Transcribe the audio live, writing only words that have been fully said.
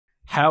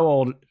how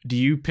old do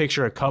you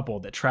picture a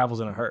couple that travels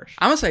in a hearse?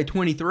 I'm going to say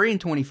 23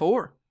 and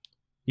 24.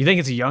 You think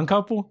it's a young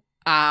couple?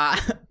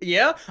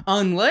 Yeah,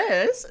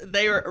 unless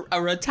they are a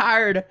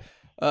retired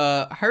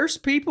hearse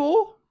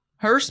people,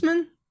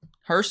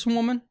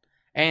 hearsewoman,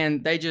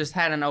 and they just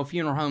had an old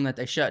funeral home that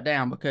they shut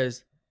down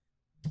because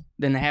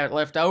then they have it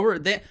left over.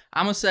 Then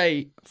I'm going to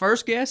say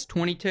first guess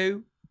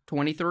 22,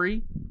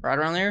 23, right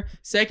around there.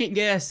 Second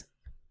guess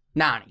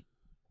 90.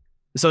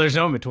 So there's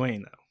no in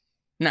between, though.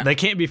 No. They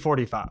can't be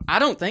 45. I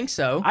don't think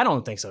so. I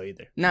don't think so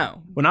either.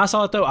 No. When I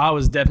saw it, though, I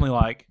was definitely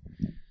like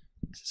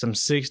some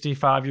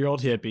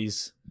 65-year-old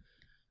hippies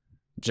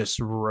just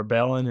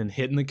rebelling and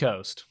hitting the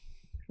coast.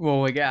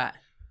 What we got?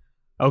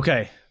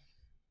 Okay.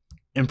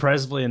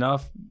 Impressively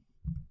enough,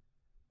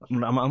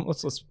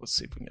 let's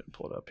see if we can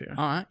pull it up here.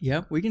 All right.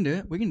 Yep, we can do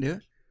it. We can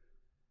do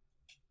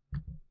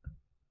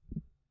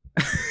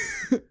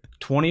it.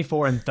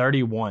 24 and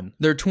 31.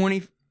 They're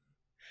 20.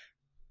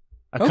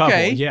 A couple,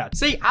 yeah.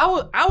 See,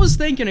 I was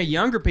thinking of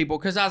younger people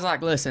because I was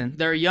like, listen,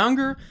 they're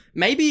younger.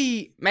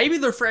 Maybe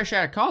they're fresh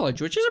out of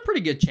college, which is a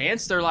pretty good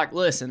chance. They're like,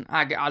 listen,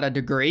 I got a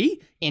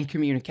degree in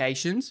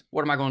communications.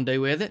 What am I going to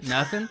do with it?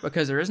 Nothing,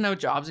 because there is no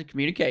jobs in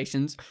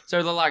communications.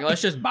 So they're like, let's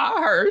just buy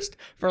a Hearse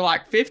for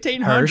like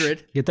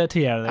 $1,500. Get that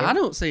T out of there. I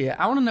don't see it.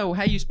 I want to know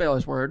how you spell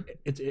this word.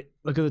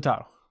 Look at the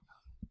title.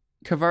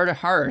 Convert a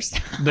Hearse.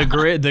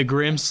 The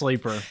Grim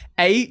Sleeper.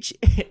 Hearse.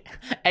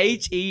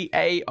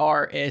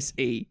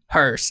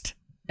 Hearse.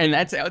 And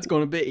that's how it's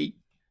going to be.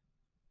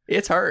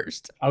 It's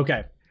Hearse.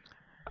 Okay.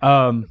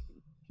 I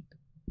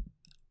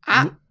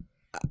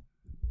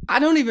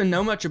don't even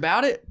know much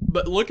about it,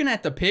 but looking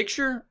at the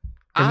picture,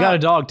 I've got a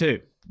dog too.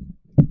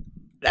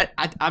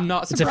 I'm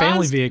not surprised. It's a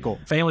family vehicle.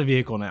 Family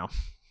vehicle now.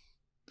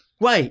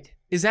 Wait,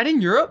 is that in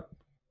Europe?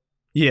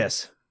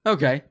 Yes.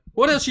 Okay.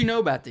 What else you know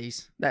about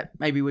these that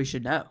maybe we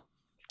should know?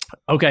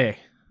 Okay.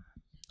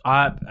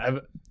 I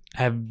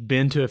have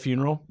been to a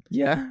funeral.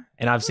 Yeah.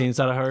 And I've seen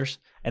inside a hearse.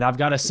 And I've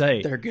got to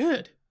say, they're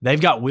good. They've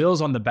got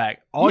wheels on the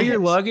back. All your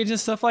luggage and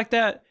stuff like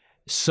that,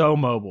 so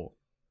mobile.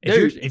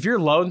 If you're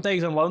loading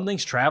things, unloading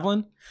things,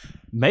 traveling,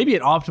 maybe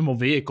an optimal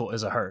vehicle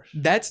is a hearse.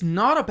 That's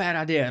not a bad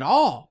idea at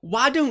all.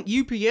 Why don't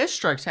UPS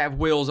trucks have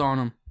wheels on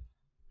them?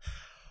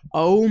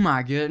 Oh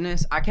my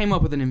goodness. I came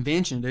up with an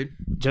invention, dude.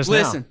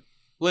 Listen.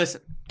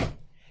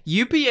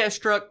 UPS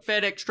truck,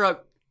 FedEx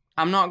truck,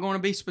 I'm not going to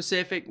be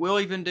specific. We'll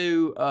even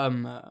do,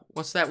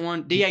 what's that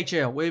one?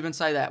 DHL. We'll even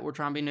say that. We're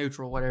trying to be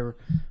neutral, whatever.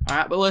 All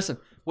right, but listen.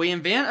 We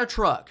invent a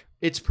truck.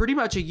 It's pretty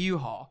much a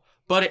U-Haul,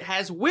 but it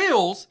has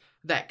wheels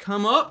that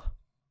come up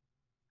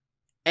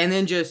and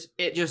then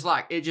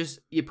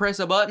you press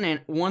a button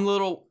and one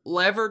little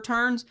lever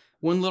turns,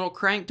 one little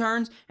crank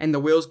turns, and the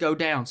wheels go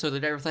down so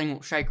that everything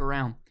won't shake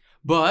around.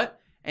 So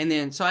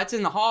that's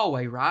in the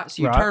hallway, right?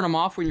 So you turn them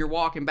off when you're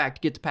walking back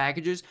to get the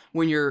packages.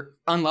 When you're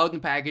unloading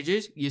the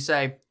packages, you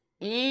say,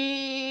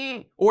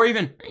 or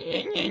even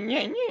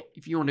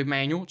if you want to do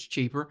manual, it's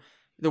cheaper.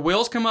 The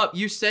wheels come up,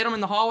 you set them in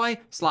the hallway,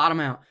 slide them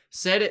out.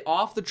 Set it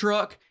off the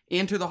truck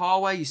into the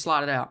hallway, you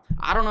slide it out.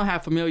 I don't know how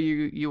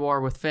familiar you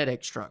are with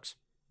FedEx trucks.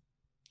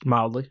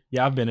 Mildly.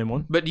 Yeah, I've been in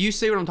one. But do you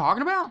see what I'm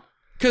talking about?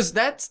 Because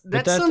that's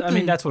something. I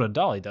mean, that's what a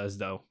dolly does,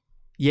 though.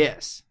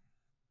 Yes.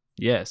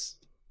 Yes.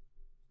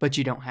 But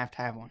you don't have to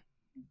have one.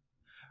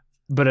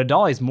 But a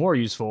dolly's more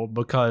useful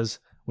because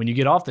when you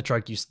get off the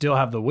truck, you still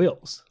have the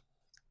wheels.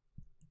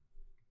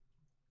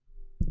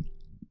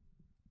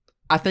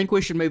 I think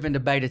we should move into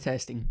beta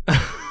testing.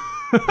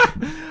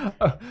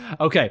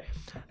 Okay.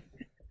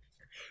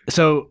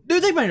 So,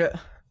 dude, they made it,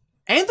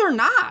 and they're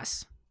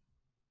nice.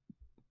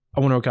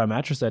 I wonder what kind of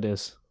mattress that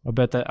is. I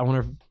bet that. I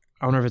wonder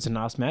if it's a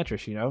nice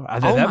mattress. You know,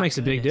 that makes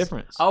a big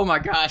difference. Oh my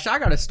gosh, I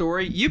got a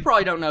story. You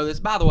probably don't know this.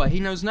 By the way,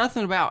 he knows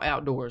nothing about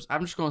outdoors.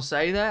 I'm just going to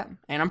say that,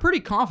 and I'm pretty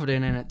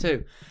confident in it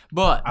too.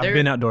 But I've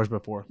been outdoors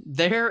before.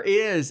 There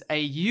is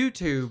a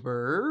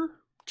YouTuber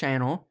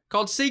channel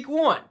called Seek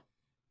One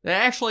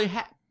that actually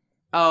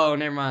oh,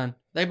 never mind.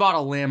 They bought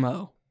a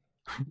limo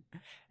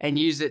and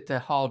used it to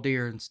haul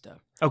deer and stuff.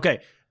 Okay,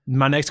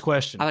 my next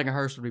question. I think a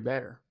hearse would be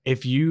better.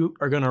 If you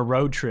are going to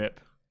road trip,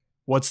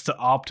 what's the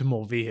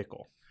optimal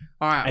vehicle?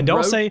 All right, and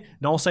don't say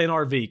an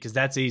RV because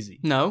that's easy.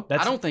 No,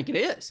 I don't think it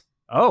is.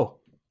 Oh,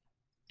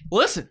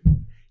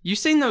 listen, you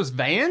seen those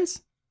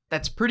vans?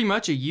 That's pretty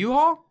much a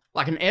U-Haul,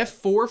 like an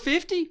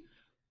F450.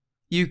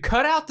 You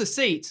cut out the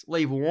seats,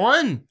 leave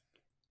one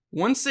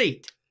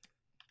seat,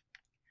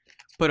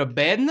 put a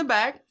bed in the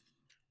back,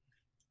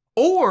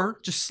 or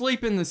just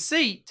sleep in the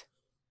seat,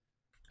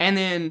 and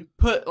then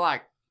put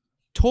like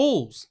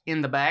tools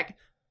in the back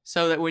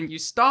so that when you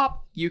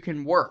stop, you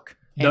can work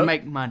and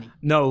make money.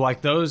 No,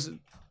 like those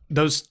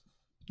they're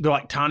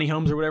like tiny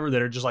homes or whatever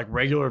that are just like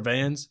regular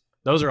vans.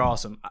 Those are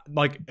awesome.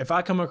 Like if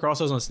I come across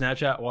those on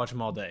Snapchat, watch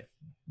them all day.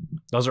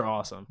 Those are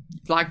awesome.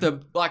 Like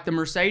the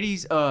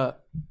Mercedes van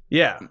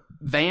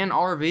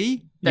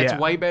RV. That's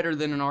way better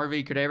than an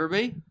RV could ever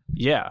be.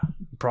 Yeah.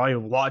 Probably a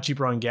lot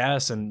cheaper on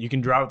gas, and you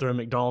can drive it through a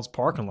McDonald's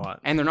parking lot.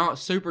 And they're not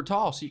super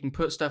tall, so you can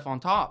put stuff on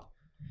top.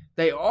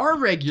 They are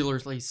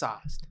regularly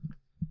sized.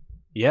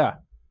 Yeah.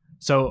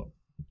 So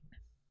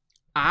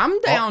I'm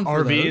down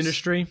for RV those.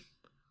 industry,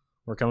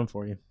 we're coming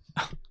for you.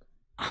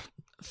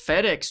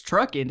 FedEx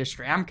truck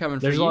industry, I'm coming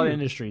for you. There's a lot of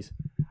industries.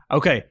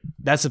 Okay,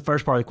 that's the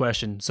first part of the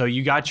question. So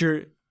you got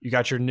your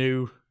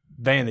new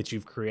van that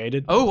you've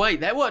created. Oh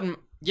wait, that wasn't.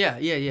 Yeah.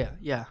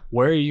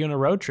 Where are you gonna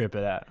road trip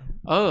it at?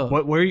 Oh,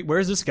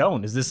 Where's this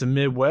going? Is this the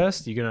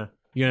Midwest? You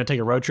gonna take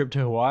a road trip to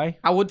Hawaii?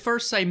 I would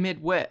first say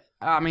Midwest.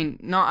 I mean,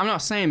 no, I'm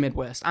not saying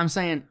Midwest. I'm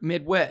saying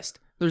Midwest.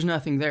 There's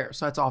nothing there,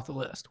 so that's off the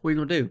list. What are you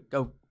gonna do?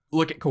 Go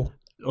look at corn.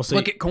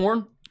 Look at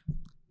corn,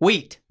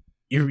 wheat.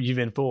 You've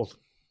been fooled.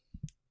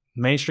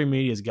 Mainstream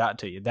media's got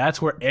to you.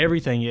 That's where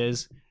everything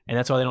is, and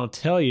that's why they don't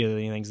tell you that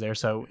anything's there,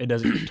 so it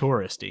doesn't get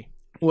touristy.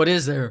 What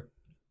is there?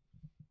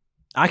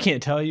 I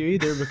can't tell you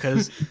either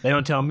because they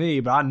don't tell me,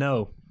 but I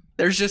know.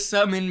 There's just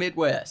some in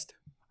Midwest.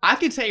 I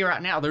can tell you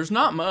right now, there's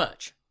not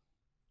much.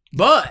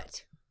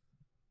 But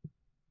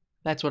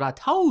that's what I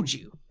told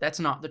you. That's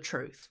not the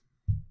truth.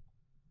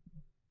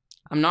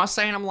 I'm not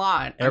saying I'm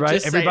lying.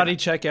 Everybody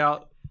check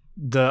out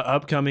the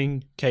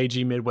upcoming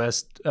KG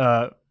Midwest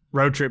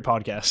road trip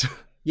podcast.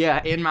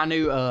 Yeah, in my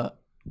new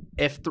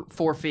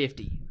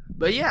F450.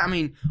 But yeah, I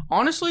mean,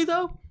 honestly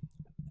though,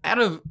 out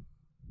of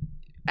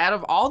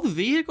all the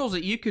vehicles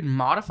that you could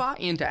modify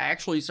into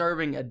actually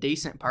serving a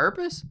decent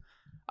purpose,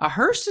 a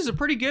Hearse is a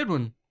pretty good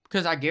one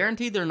because I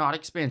guarantee they're not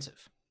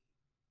expensive.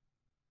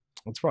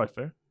 That's probably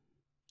fair.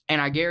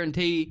 And I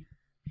guarantee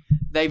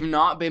they've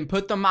not been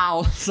put the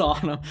miles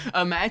on them.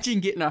 Imagine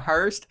getting a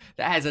Hearse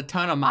that has a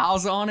ton of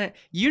miles on it.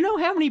 You know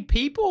how many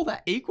people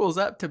that equals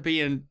up to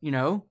being,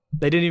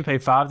 They didn't even pay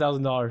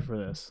 $5,000 for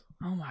this.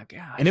 Oh my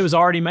gosh. And it was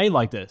already made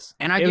like this.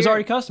 And it was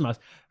already customized.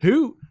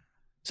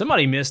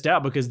 Somebody missed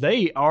out because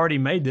they already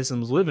made this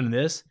and was living in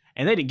this,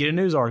 and they didn't get a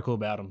news article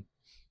about them.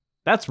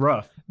 That's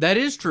rough. That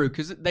is true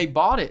because they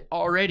bought it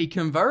already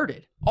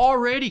converted.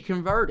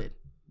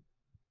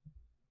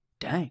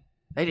 Dang.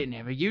 They didn't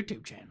have a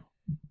YouTube channel.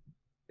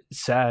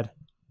 It's sad.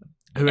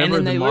 And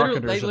then they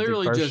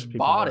literally just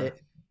bought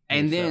it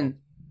and then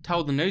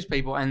told the news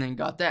people and then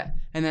got that.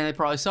 And then they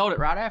probably sold it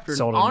right after.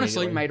 And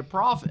honestly made a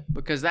profit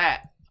because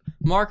that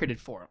marketed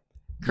for them.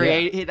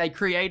 They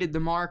created the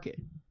market.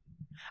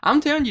 I'm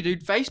telling you,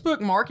 dude,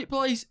 Facebook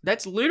Marketplace,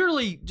 that's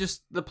literally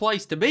just the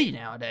place to be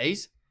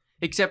nowadays.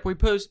 Except we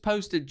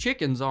posted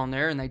chickens on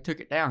there and they took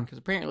it down because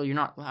apparently you're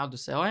not allowed to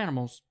sell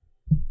animals.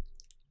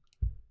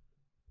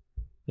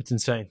 It's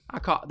insane.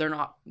 They're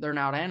not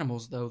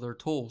animals though. They're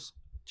tools.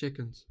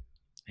 Chickens.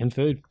 And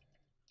food.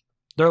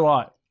 They're a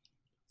lot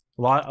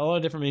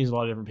of different meanings, a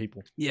lot of different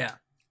people. Yeah.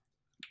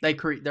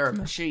 They're a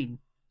machine.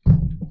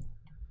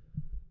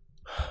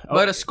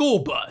 But a school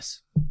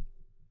bus.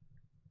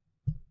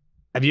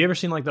 Have you ever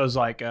seen like those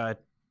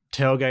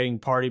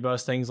tailgating party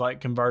bus things like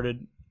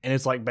converted, and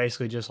it's like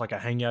basically just like a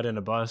hangout in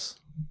a bus?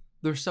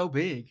 They're so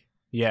big.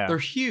 Yeah. They're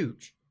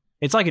huge.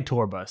 It's like a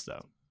tour bus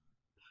though.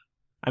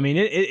 I mean,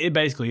 it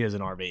basically is an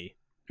RV,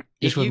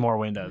 just with more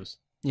windows.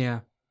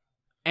 Yeah.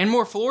 And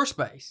more floor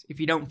space if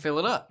you don't fill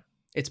it up.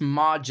 It's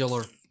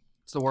modular.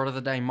 It's the word of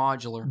the day,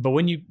 modular. But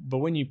when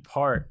you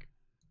park,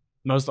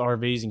 most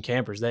RVs and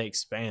campers, they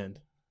expand.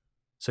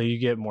 So you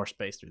get more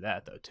space through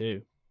that though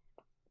too.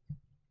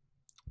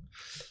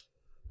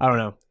 I don't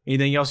know.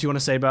 Anything else you want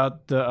to say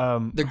about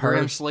the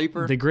Grim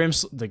Sleeper? The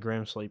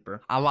Grim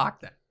Sleeper. I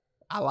like that.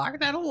 I like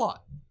that a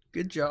lot.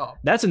 Good job.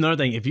 That's another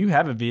thing. If you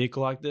have a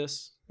vehicle like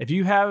this,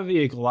 you have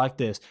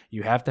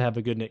to have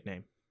a good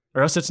nickname,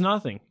 or else it's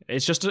nothing.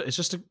 It's just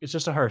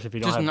a Hearse. If you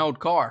don't just have an old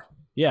car.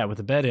 Yeah, with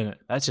a bed in it.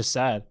 That's just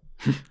sad.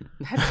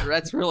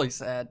 That's really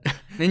sad.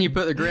 Then you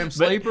put the Grim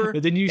Sleeper.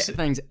 But then that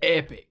thing's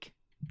epic.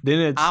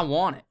 Then I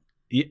want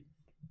it.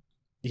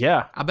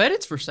 Yeah. I bet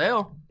it's for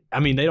sale. I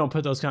mean, they don't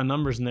put those kind of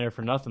numbers in there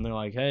for nothing. They're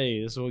like,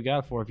 hey, this is what we got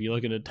it for if you're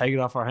looking to take it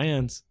off our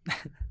hands.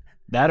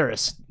 They're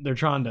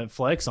trying to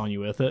flex on you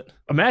with it.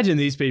 Imagine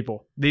these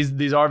people, these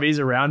RVs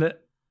around it.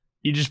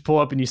 You just pull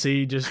up and you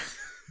see just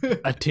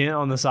a tent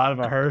on the side of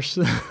a Hearse.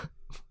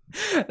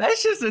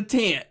 That's just a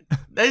tent.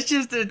 That's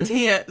just a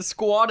tent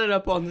squatted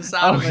up on the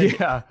side of it.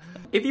 Yeah.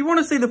 If you want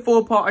to see the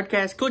full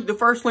podcast, click the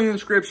first link in the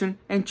description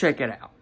and check it out.